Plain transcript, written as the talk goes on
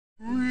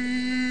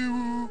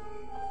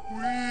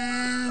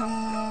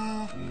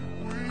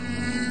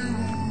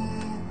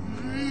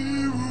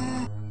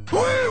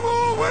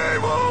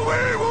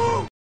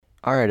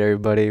All right,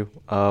 everybody.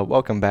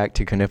 Welcome back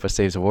to Canifa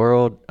Saves the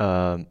World.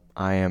 I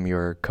am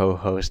your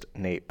co-host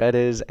Nate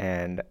Bettis,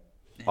 and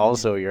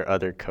also your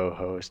other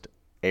co-host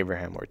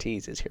Abraham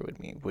Ortiz is here with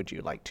me. Would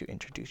you like to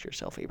introduce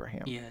yourself,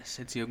 Abraham? Yes,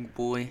 it's young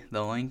boy,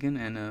 the Lincoln,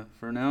 and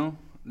for now,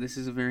 this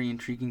is a very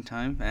intriguing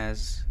time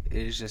as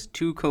it is just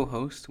two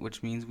co-hosts,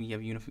 which means we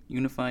have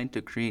unified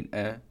to create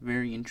a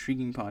very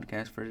intriguing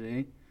podcast for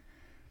today.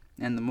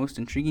 And the most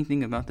intriguing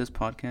thing about this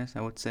podcast,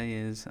 I would say,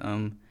 is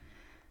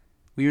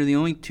we are the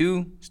only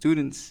two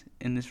students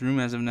in this room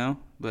as of now,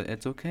 but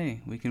it's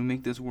okay. We can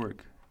make this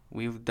work.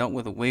 We've dealt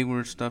with way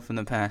worse stuff in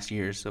the past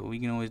years, so we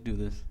can always do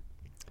this.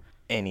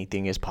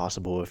 Anything is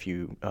possible if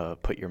you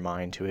put your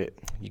mind to it.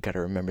 You got to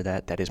remember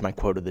that. That is my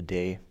quote of the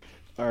day.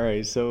 All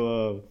right,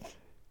 so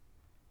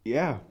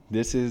yeah,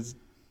 this is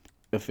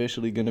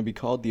officially going to be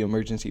called the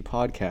Emergency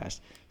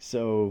Podcast.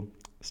 So,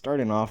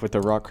 starting off with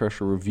the Rock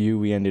Crusher review,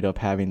 we ended up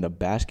having the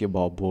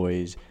basketball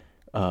boys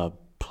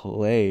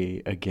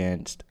play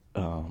against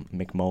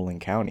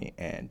McMullen County,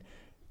 and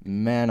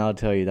man, I'll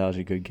tell you, that was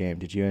a good game.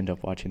 Did you end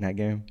up watching that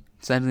game?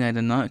 Sadly, I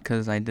did not,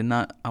 because I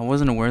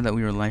wasn't aware that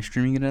we were live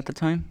streaming it at the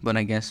time, but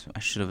I guess I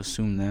should have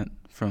assumed that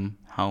from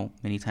how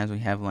many times we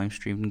have live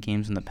streamed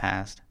games in the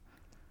past.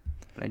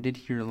 But I did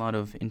hear a lot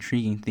of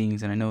intriguing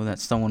things, and I know that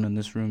someone in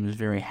this room is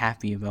very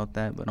happy about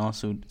that, but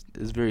also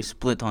is very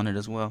split on it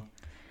as well.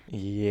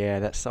 Yeah,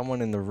 that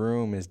someone in the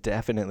room is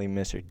definitely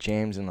Mr.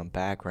 James in the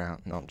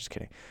background. No, I'm just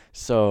kidding.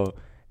 So,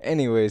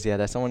 anyways, yeah,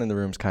 that someone in the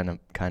room's kind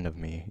of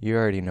me. You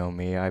already know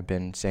me. I've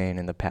been saying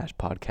in the past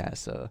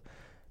podcasts,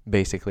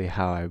 basically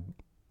how I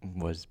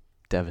was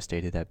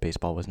devastated that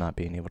baseball was not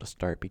being able to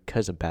start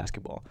because of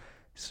basketball.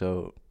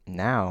 So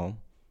now,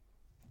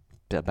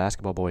 the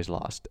basketball boys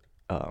lost.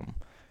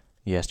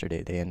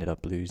 Yesterday they ended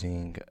up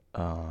losing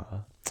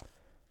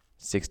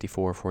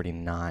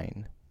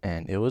 64-49,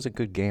 and it was a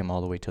good game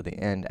all the way till the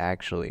end,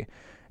 actually.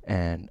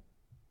 And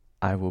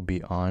I will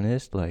be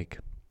honest, like,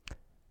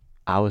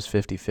 I was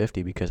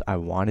 50-50 because I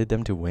wanted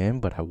them to win,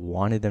 but I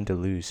wanted them to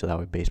lose so that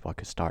way baseball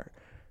could start.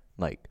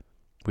 Like,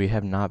 we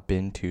have not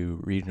been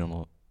to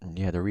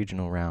the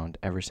regional round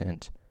ever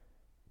since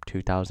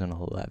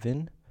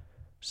 2011.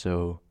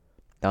 So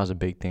that was a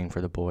big thing for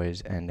the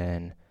boys. And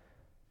then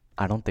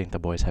I don't think the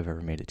boys have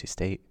ever made it to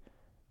state.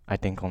 I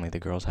think only the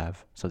girls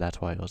have. So that's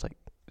why it was like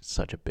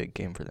such a big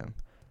game for them.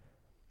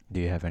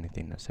 Do you have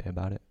anything to say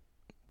about it?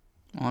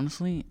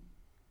 Honestly,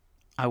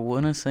 I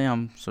wouldn't say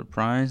I'm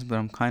surprised, but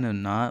I'm kind of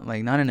not.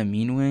 Like, not in a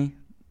mean way,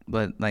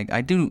 but, like,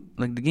 I do.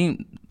 Like,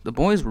 the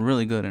boys were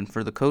really good, and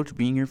for the coach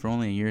being here for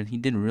only a year, he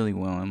did really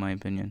well, in my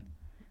opinion.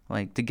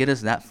 Like, to get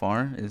us that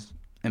far is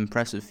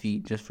impressive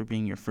feat just for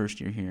being your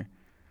first year here.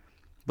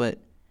 But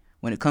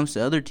when it comes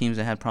to other teams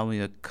that had probably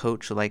a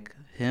coach like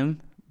him,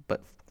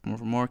 but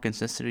for more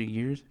consecutive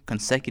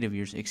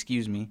years,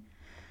 excuse me.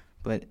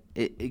 But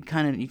it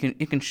kind of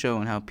it can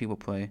show in how people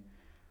play.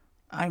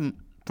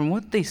 From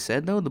what they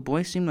said though, the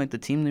boys seemed like the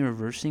team they were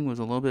versing was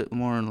a little bit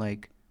more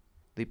like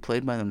they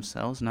played by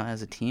themselves, not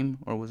as a team,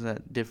 or was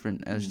that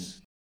different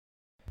as?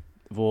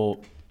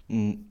 Well,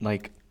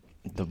 like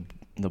the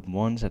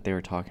ones that they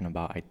were talking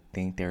about, I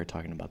think they were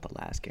talking about the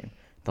last game.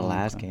 The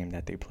last game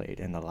that they played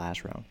in the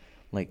last round.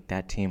 Like,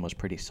 that team was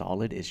pretty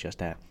solid. It's just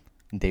that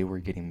they were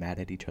getting mad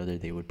at each other.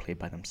 They would play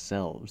by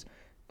themselves.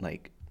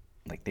 Like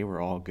they were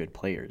all good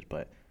players,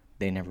 but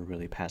they never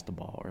really passed the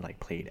ball or like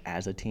played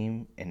as a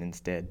team, and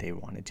instead they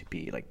wanted to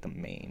be like the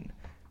main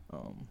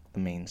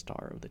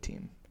star of the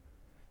team.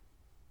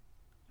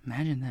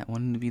 Imagine that,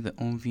 wanting to be the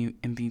own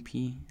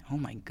MVP. Oh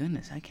my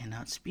goodness, I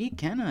cannot speak,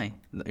 can I?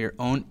 Your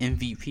own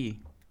MVP.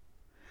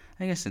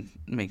 I guess it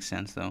makes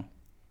sense though.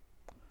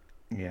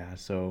 Yeah,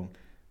 so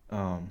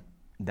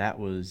that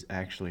was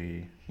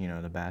actually,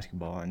 the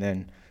basketball. And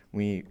then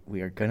we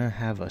are going to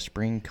have a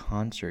spring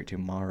concert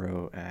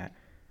tomorrow at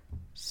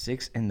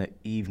 6 in the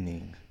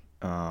evening.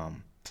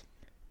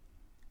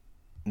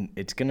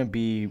 It's going to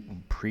be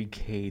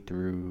pre-K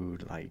through,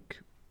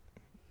 like,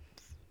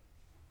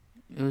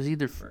 It was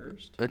either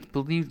first. It's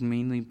believed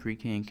mainly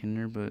pre-K and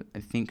kinder, but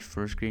I think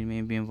first grade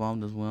may be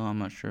involved as well. I'm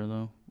not sure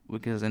though,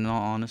 because in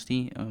all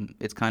honesty,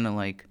 it's kind of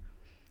like,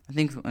 I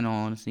think in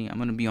all honesty, I'm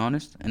gonna be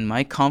honest. In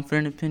my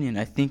confident opinion,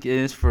 I think it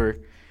is for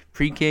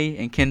pre-K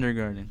and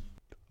kindergarten.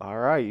 All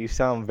right, you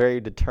sound very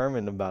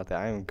determined about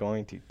that. I am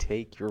going to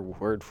take your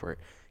word for it.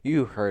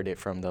 You heard it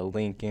from the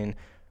Lincoln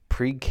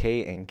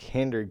pre-K and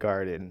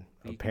kindergarten,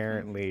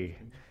 apparently.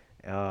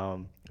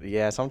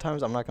 Yeah,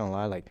 sometimes I'm not gonna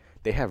lie, like,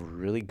 they have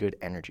really good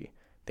energy.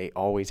 They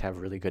always have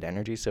really good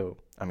energy. So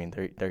I mean,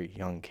 they're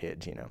young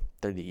kids,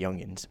 They're the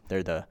youngins.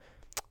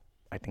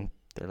 I think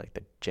they're like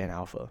the Gen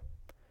Alpha.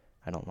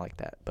 I don't like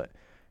that, but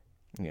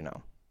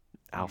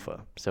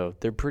Alpha. So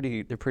they're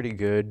pretty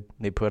good.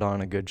 They put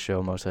on a good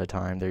show most of the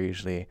time. They're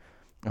usually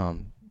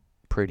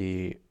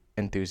pretty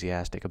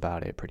enthusiastic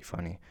about it, pretty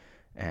funny.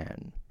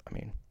 And I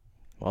mean,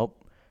 well,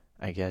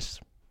 I guess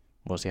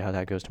we'll see how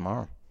that goes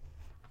tomorrow.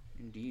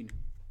 Indeed.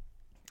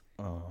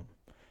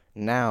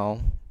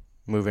 Now,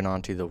 moving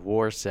on to the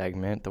war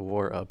segment, the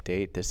war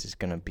update. This is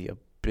going to be a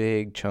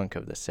big chunk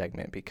of the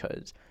segment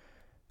because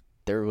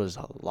there was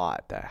a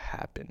lot that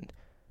happened,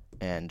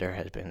 and there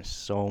has been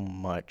so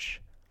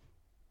much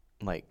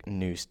like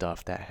new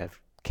stuff that have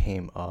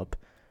came up,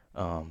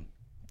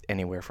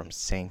 anywhere from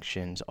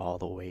sanctions all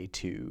the way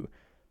to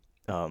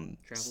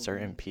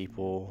certain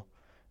people,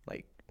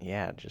 like,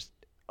 yeah, just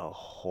a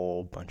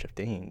whole bunch of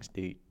things.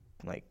 Do you,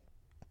 like,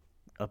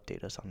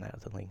 update us on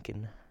that, the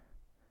Lincoln?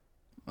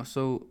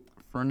 So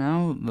for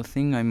now, the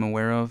thing I'm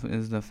aware of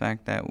is the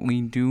fact that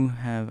we do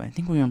have.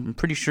 I'm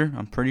pretty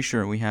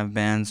sure we have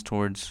bans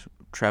towards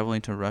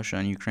traveling to Russia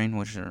and Ukraine,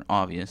 which are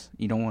obvious.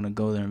 You don't want to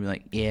go there and be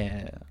like,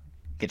 yeah,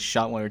 get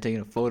shot while you're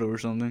taking a photo or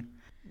something.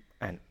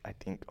 And I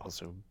think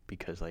also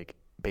because, like,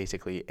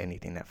 basically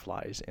anything that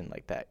flies in,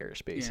 like, that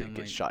airspace, Yeah, it gets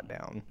like- shot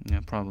down.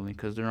 Yeah, probably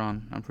because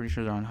I'm pretty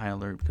sure they're on high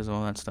alert because of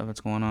all that stuff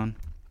that's going on.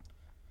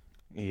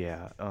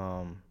 Yeah,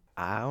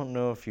 I don't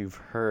know if you've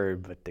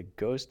heard, but the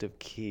Ghost of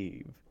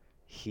Kiev,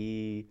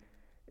 he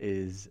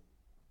is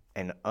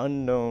an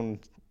unknown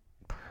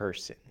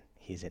person.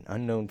 He's an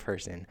unknown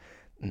person.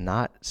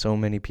 Not so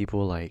many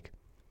people like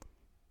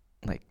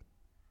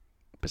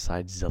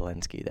besides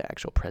Zelensky, the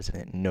actual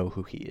president, know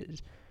who he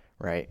is,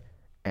 right?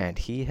 And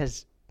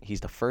he's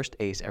the first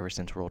ace ever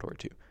since World War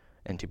II.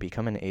 And to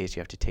become an ace,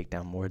 you have to take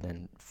down more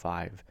than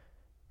 5,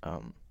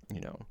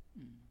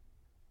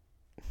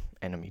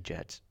 enemy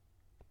jets,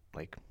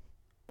 like,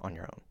 on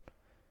your own.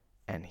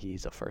 And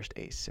he's the first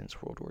ace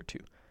since World War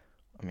II.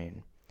 I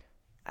mean,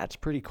 that's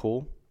pretty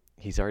cool.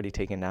 He's already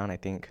taken down, I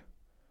think,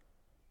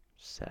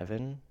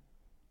 7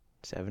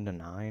 to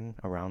 9,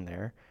 around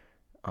there.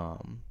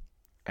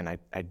 And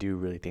I do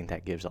really think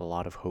that gives a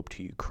lot of hope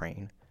to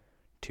Ukraine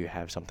to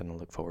have something to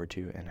look forward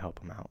to and help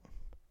them out.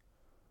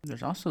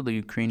 There's also the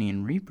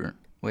Ukrainian Reaper,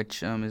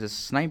 which is a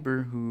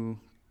sniper who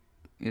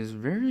has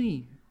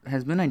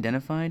been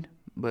identified,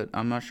 but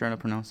I'm not sure how to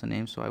pronounce the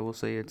name, so I will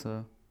say it's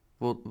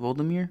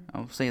Volodymyr.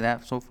 I'll say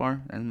that so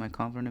far, in my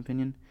confident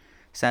opinion.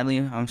 Sadly,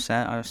 I'm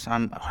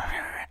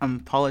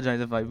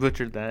apologize if I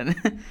butchered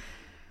that.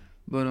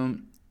 But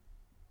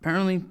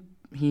apparently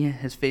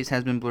his face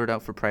has been blurred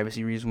out for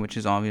privacy reasons, which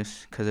is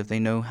obvious, because if they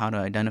know how to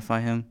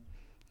identify him,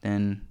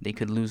 then they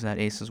could lose that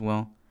ace as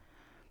well.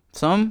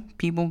 Some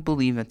people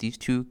believe that these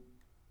two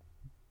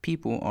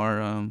people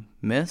are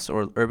myths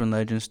or urban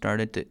legends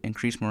started to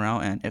increase morale,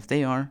 and if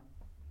they are,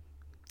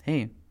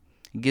 hey,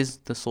 it gives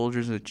the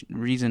soldiers a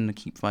reason to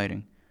keep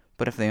fighting.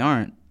 But if they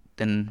aren't,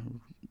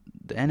 then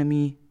the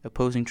enemy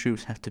opposing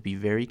troops have to be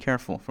very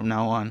careful from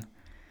now on.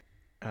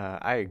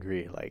 I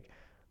agree. Like,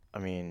 I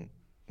mean,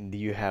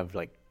 you have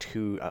like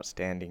 2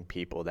 outstanding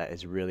people that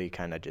is really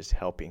kind of just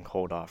helping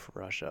hold off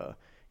Russia,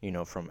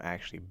 from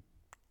actually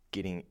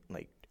getting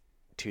like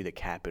to the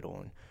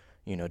capital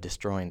and,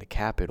 destroying the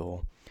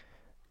capital.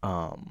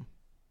 I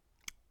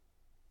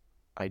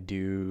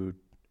do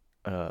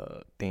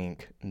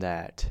think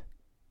that,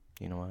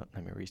 you know what,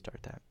 let me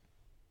restart that.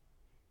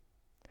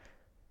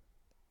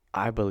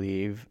 I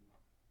believe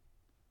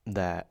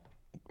that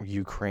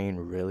Ukraine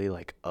really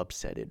like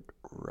upsetted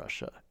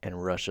Russia, and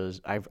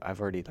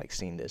I've already like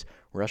seen this.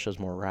 Russia's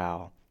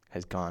morale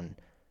has gone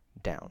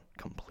down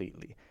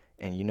completely.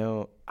 And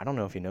I don't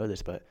know if you know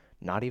this, but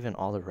not even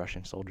all the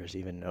Russian soldiers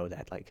even know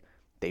that like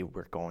they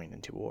were going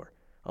into war.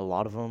 A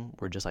lot of them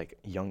were just like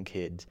young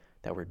kids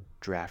that were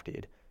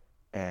drafted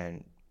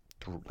and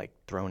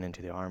thrown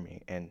into the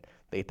army, and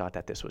they thought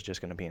that this was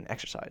just going to be an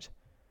exercise.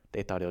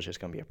 They thought it was just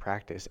going to be a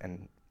practice,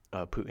 and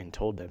Putin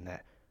told them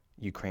that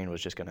Ukraine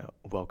was just going to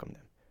welcome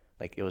them.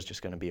 Like, it was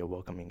just going to be a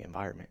welcoming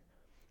environment.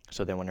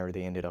 So then whenever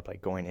they ended up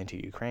like going into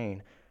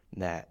Ukraine,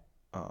 that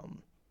a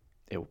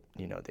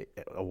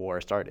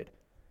war started,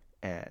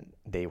 and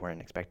they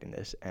weren't expecting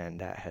this, and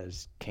that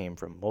came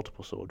from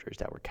multiple soldiers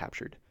that were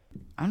captured.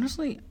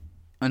 Honestly,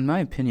 in my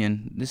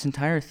opinion, this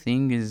entire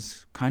thing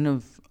is kind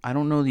of, I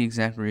don't know the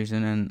exact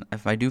reason, and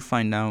if I do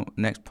find out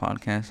next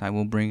podcast, I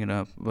will bring it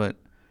up, but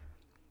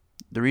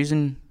the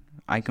reason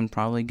I can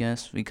probably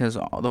guess, because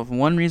the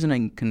one reason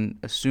I can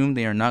assume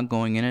they are not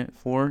going in it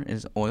for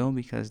is oil,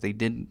 because they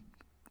did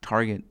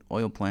target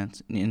oil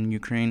plants in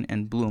Ukraine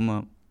and blew them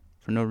up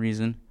for no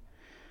reason.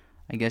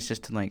 I guess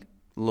just to like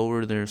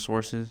lower their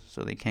sources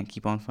so they can't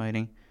keep on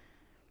fighting.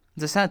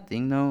 It's a sad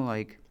thing though,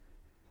 like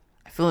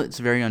I feel it's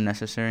very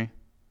unnecessary.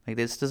 Like,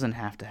 this doesn't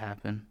have to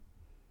happen,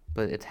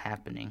 but it's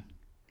happening.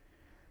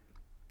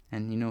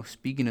 And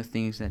speaking of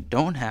things that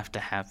don't have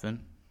to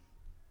happen,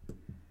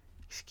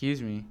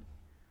 excuse me,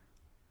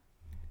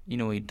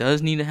 what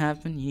does need to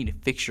happen? You need to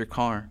fix your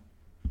car.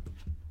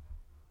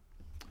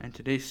 And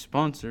today's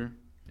sponsor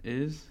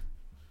is,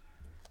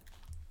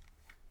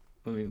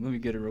 let me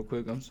get it real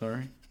quick, I'm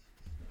sorry.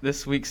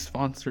 This week's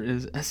sponsor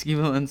is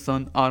Esquivel &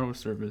 Son Auto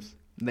Service.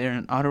 They are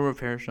an auto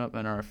repair shop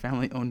and are a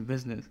family-owned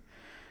business.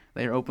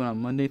 They are open on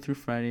Monday through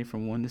Friday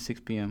from 1 to 6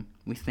 p.m.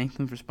 We thank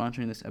them for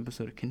sponsoring this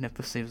episode of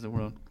Kidnepa Saves the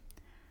World.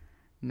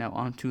 Now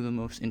on to the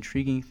most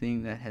intriguing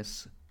thing that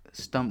has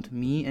stumped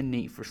me and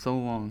Nate for so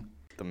long.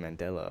 The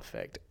Mandela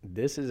effect.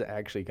 This is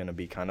actually going to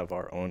be kind of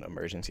our own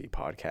emergency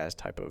podcast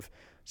type of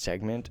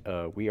segment.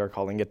 We are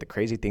calling it the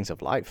Crazy Things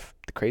of Life.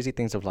 The Crazy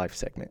Things of Life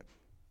segment.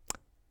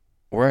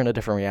 We're in a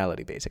different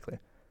reality, basically.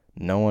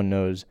 No one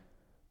knows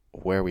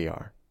where we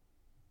are.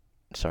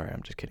 Sorry,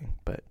 I'm just kidding.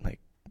 But, like,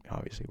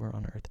 obviously we're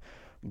on Earth.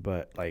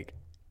 But, like,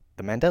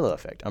 the Mandela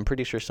effect. I'm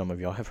pretty sure some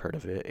of y'all have heard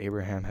of it.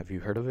 Abraham, have you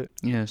heard of it?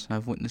 Yes,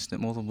 I've witnessed it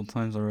multiple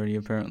times already,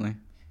 apparently.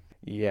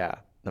 Yeah,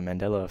 the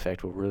Mandela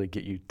effect will really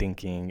get you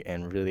thinking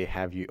and really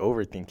have you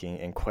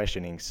overthinking and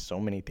questioning so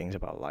many things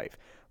about life.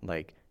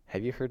 Like,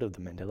 have you heard of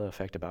the Mandela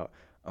effect about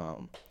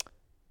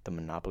the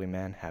Monopoly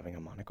man having a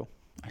monocle?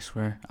 I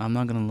swear, I'm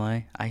not gonna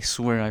lie. I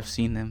swear I've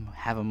seen them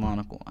have a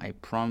monocle. I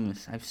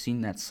promise. I've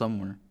seen that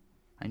somewhere.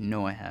 I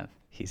know I have.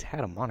 He's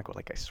had a monocle,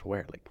 like, I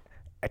swear. Like,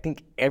 I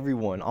think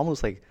everyone,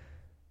 almost like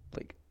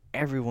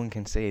everyone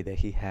can say that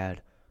he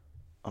had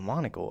a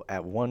monocle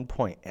at one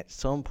point. At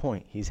some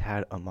point, he's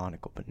had a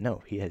monocle. But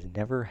no, he has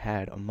never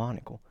had a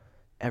monocle,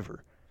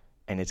 ever.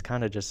 And it's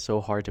kind of just so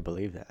hard to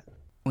believe that.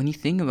 When you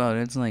think about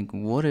it, it's like,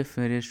 what if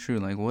it is true?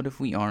 Like, what if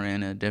we are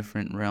in a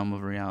different realm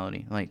of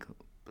reality? Like,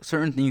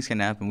 certain things can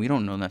happen. We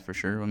don't know that for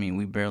sure. I mean,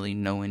 we barely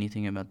know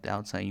anything about the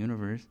outside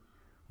universe.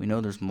 We know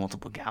there's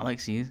multiple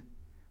galaxies.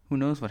 Who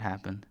knows what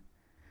happened?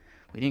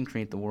 We didn't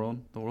create the world.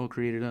 The world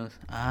created us.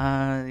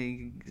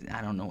 I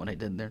don't know what I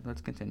did there.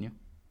 Let's continue.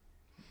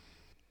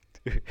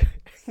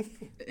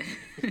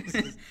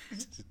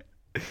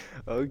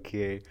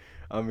 Okay.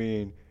 I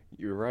mean,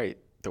 you're right.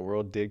 The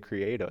world did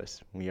create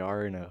us.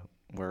 We're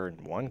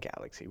in one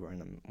galaxy. We're in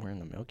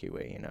the Milky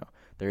Way, you know.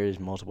 There is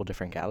multiple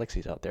different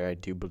galaxies out there. I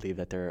do believe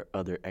that there are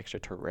other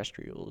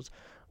extraterrestrials.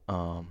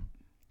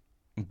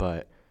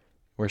 But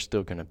we're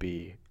still going to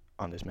be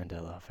on this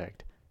Mandela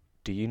effect.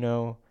 Do you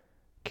know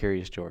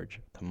Curious George,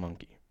 the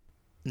monkey?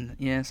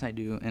 Yes, I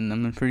do. And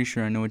I'm pretty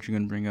sure I know what you're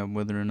going to bring up,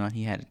 whether or not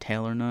he had a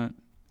tail or not.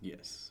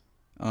 Yes.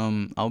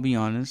 I'll be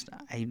honest.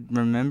 I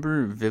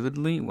remember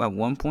vividly at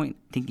one point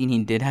thinking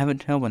he did have a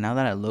tail, but now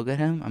that I look at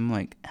him, I'm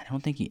like, I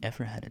don't think he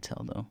ever had a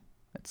tail, though.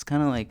 It's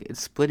kind of like,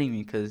 it's splitting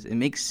me because it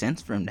makes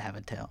sense for him to have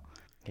a tail.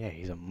 Yeah,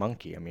 he's a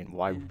monkey. I mean,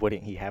 why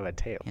wouldn't he have a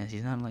tail? Yes,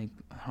 he's not like,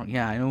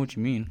 yeah, I know what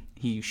you mean.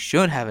 He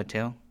should have a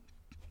tail.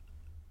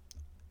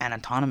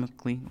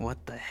 Anatomically,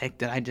 what the heck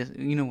did I just,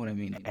 you know what I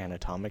mean?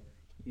 Anatomic?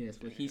 Yes,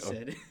 what he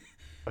said.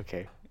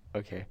 Okay.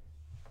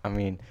 I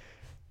mean,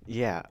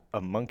 yeah,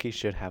 a monkey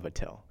should have a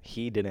tail.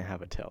 He didn't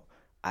have a tail.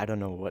 I don't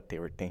know what they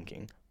were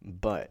thinking,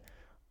 but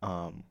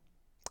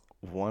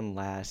one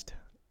last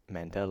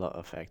Mandela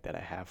effect that I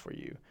have for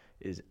you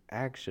is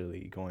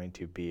actually going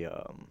to be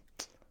I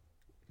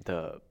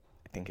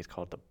think it's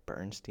called the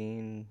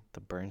Bernstein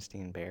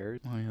Bears.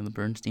 Oh yeah, the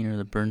Bernstein or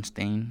the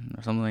Bernstein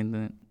or something like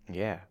that.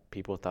 Yeah,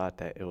 people thought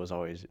that it was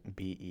always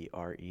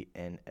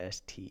Bernstein,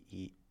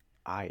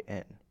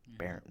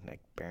 like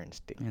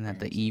Bernstein. And that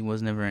the E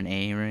was never an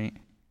A, right?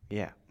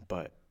 Yeah,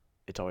 but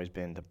it's always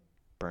been the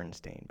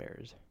Bernstein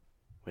Bears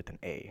with an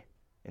A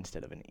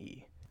instead of an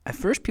E. At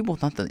first, people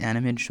thought the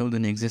animated show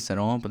didn't exist at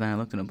all, but then I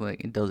looked it up,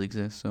 like, it does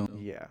exist, so.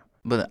 Yeah.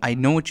 But I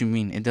know what you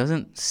mean. It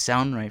doesn't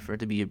sound right for it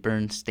to be a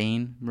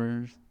Bernstein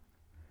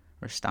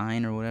or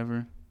Stein or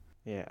whatever.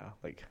 Yeah,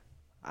 like,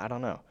 I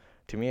don't know.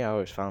 To me, I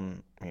always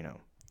found,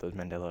 those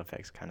Mandela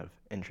effects kind of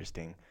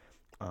interesting.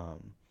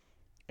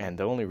 And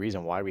the only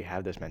reason why we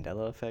have this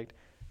Mandela effect,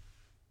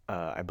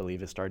 I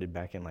believe it started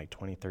back in,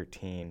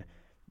 2013,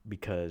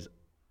 because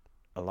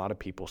a lot of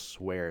people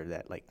swear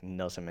that,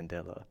 Nelson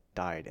Mandela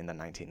died in the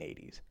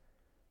 1980s.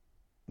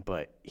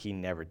 But he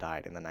never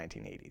died in the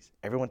 1980s.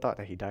 Everyone thought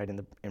that he died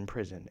in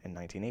prison in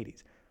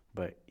 1980s,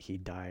 but he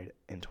died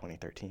in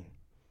 2013.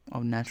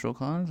 Of natural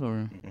cause,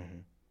 or? Mm-hmm.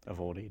 Of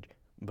old age.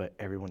 But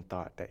everyone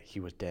thought that he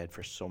was dead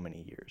for so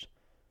many years.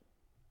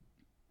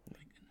 My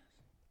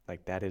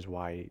goodness. That is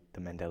why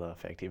the Mandela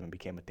effect even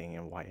became a thing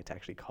and why it's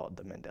actually called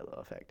the Mandela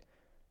effect.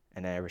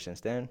 And then ever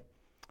since then,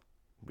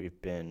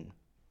 we've been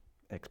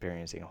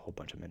experiencing a whole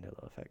bunch of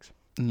Mandela effects.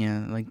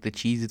 Yeah, like the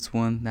Cheez-Its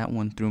one, that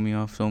one threw me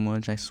off so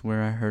much. I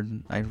swear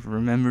I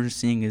remember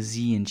seeing a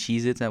Z in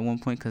Cheez-Its at one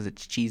point because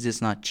it's Cheez-Its,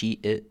 not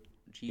Cheat-It.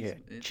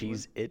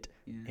 Cheez-It.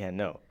 Yeah,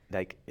 no,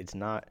 it's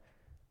not.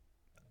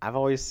 I've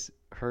always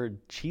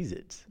heard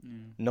Cheez-Its. Yeah.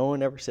 No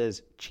one ever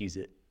says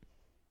Cheez-It.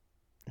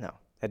 No,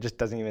 that just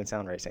doesn't even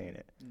sound right saying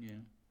it. Yeah.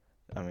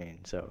 I mean,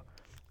 so,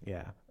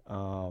 yeah.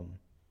 But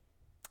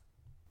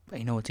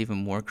you know what's even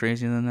more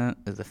crazy than that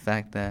is the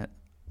fact that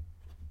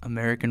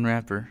American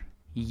rapper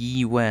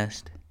Ye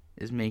West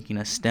is making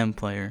a STEM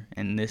player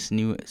in this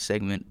new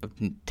segment of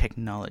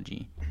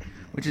technology,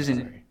 which is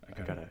Sorry,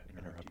 I gotta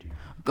interrupt you.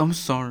 I'm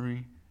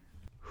sorry.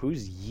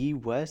 Who's Ye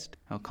West?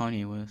 How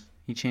Kanye West.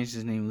 He changed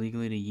his name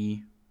legally to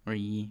Ye or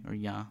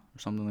Ya or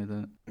something like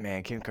that.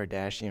 Man, Kim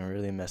Kardashian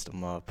really messed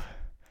him up.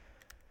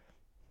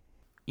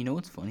 You know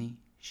what's funny?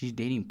 She's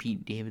dating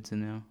Pete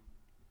Davidson now.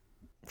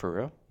 For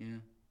real? Yeah.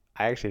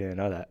 I actually didn't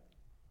know that.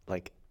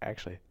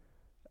 Actually.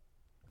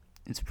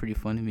 It's pretty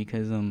funny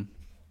because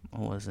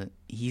what was it?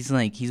 He's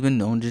been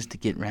known just to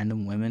get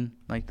random women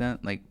like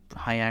that, like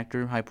high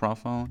actor, high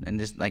profile, and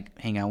just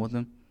hang out with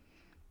them.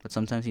 But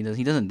sometimes he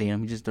doesn't date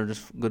them. They're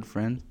just good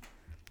friends.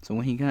 So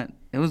when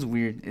it was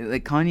weird.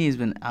 Kanye's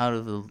been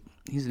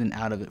he's been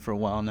out of it for a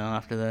while now.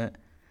 After that,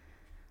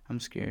 I'm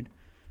scared.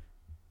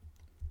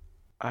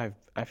 I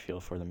feel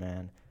for the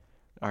man.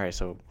 All right,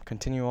 so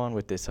continue on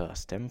with this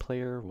STEM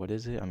player. What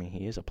is it? I mean,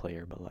 he is a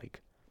player, but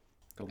like.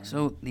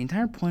 So the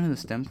entire point of the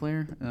STEM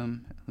player,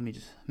 let me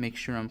just make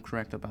sure I'm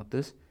correct about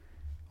this.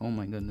 Oh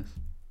my goodness,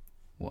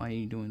 why are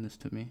you doing this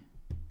to me?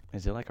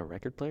 Is it like a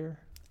record player?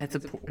 It's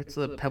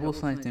a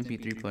pebble-sized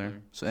MP3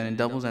 player. So and it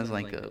doubles as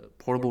like a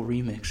portable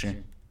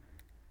remixer.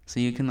 So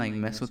you can like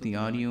mess with the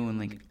audio and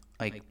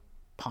like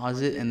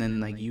pause it and then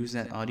like use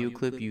that audio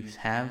clip you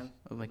have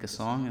of like a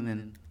song and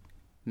then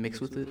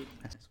mix with it.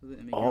 Mess with it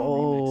and make your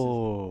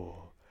own remixes.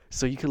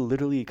 So you could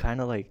literally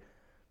kind of like.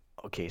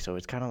 Okay, so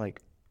it's kind of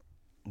like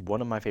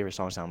one of my favorite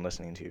songs that I'm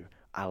listening to.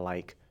 I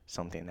like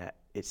something that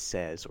it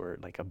says or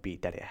like a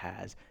beat that it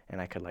has, and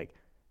I could like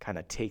kind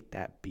of take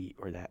that beat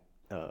or that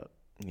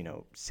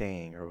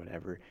saying or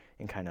whatever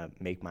and kind of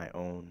make my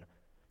own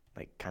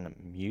like kind of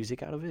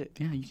music out of it.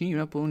 Yeah, you can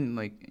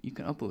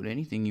upload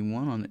anything you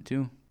want on it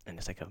too. And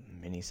it's like a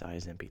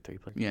mini-sized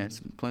MP3 player. Yeah,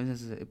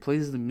 it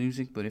plays the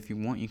music, but if you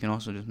want, you can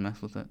also just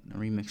mess with it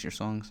and remix your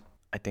songs.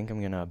 I think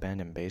I'm gonna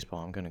abandon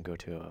baseball. I'm gonna go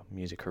to a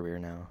music career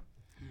now.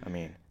 I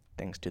mean,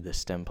 thanks to the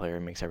STEM player,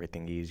 it makes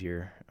everything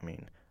easier. I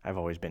mean, I've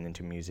always been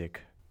into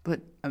music. But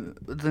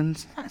then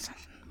it's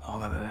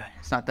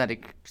not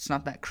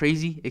that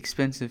crazy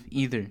expensive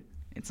either.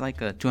 It's like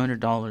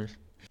 $200.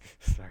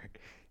 Sorry,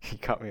 he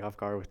caught me off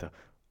guard with the,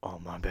 oh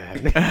my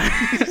bad.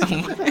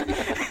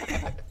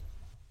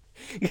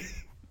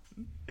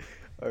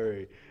 All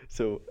right,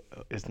 so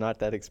it's not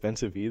that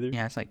expensive either.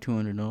 Yeah, it's like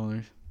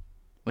 $200,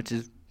 which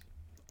is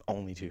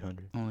only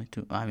 200. Only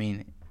two. I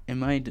mean, in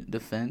my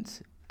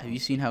defense, have you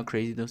seen how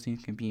crazy those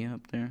things can be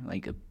up there?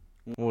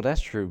 Well,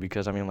 that's true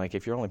because I mean, like,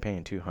 if you're only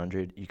paying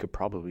 200, you could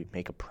probably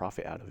make a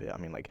profit out of it. I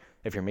mean, like,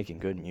 if you're making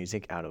good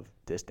music out of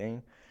this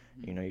thing,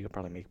 you could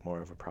probably make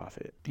more of a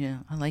profit. Yeah,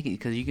 I like it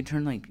because you can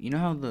turn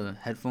how the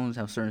headphones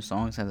have certain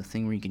songs have the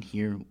thing where you can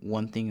hear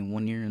one thing in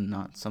one ear and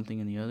not something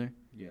in the other.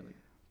 Yeah,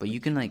 but you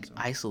can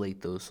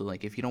isolate those. So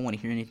if you don't want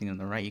to hear anything on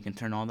the right, you can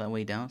turn all that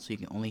way down so you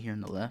can only hear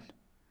on the left.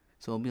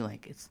 So it'll be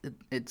like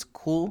it's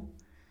cool,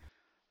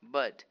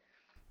 but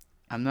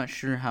I'm not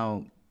sure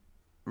how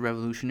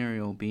revolutionary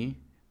it'll be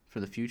for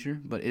the future.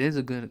 But it's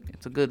a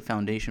good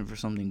foundation for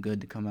something good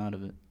to come out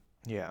of it.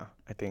 Yeah,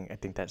 I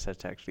think that's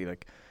actually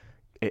like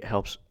it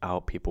helps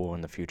out people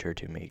in the future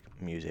to make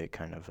music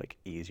kind of like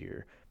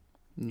easier.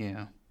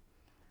 Yeah,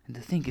 and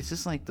to think it's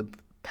just like the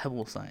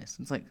pebble size.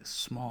 It's like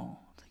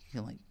small. It's like you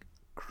can like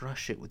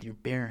crush it with your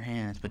bare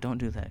hands, but don't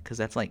do that because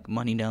that's like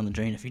money down the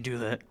drain if you do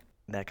that.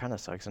 That kind of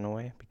sucks in a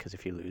way because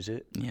if you lose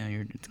it, yeah,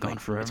 it's gone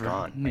forever. It's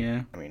gone.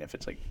 Yeah. I mean, if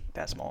it's like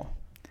that small.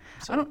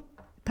 So.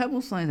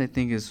 Pebble size, I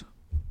think, is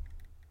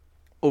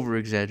over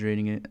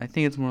exaggerating it. I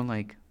think it's more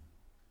like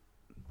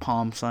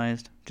palm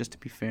sized, just to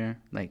be fair.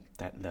 Like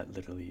that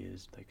literally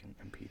is like an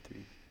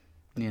MP3.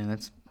 Yeah,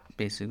 that's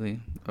basically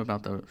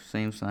about the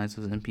same size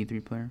as an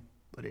MP3 player.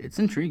 But it's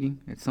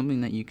intriguing. It's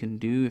something that you can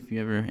do if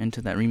you're ever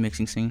into that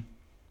remixing scene.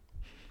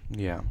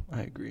 Yeah,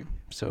 I agree.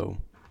 So,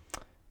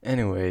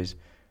 anyways,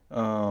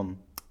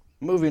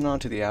 moving on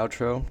to the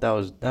outro.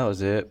 That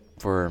was it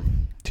for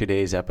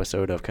today's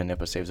episode of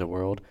Canepa Saves the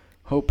World.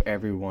 Hope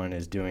everyone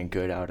is doing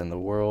good out in the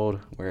world,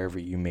 wherever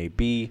you may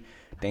be.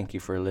 Thank you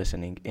for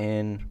listening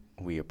in.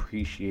 We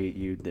appreciate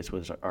you. This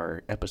was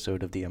our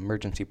episode of the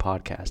Emergency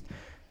Podcast.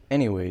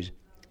 Anyways,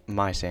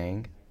 my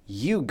saying,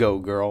 you go,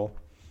 girl.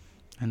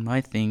 And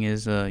my thing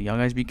is, y'all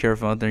guys be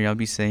careful out there. Y'all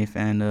be safe.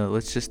 And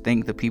let's just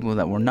thank the people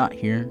that were not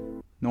here.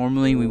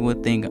 Normally, we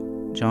would thank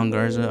John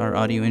Garza, our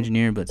audio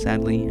engineer, but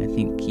sadly, I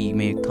think he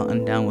may have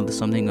gotten down with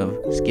something of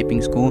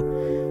skipping school.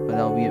 But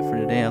that'll be it for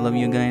today. I love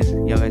you guys.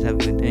 Y'all guys have a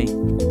good day.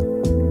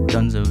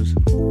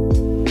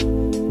 Dunzos.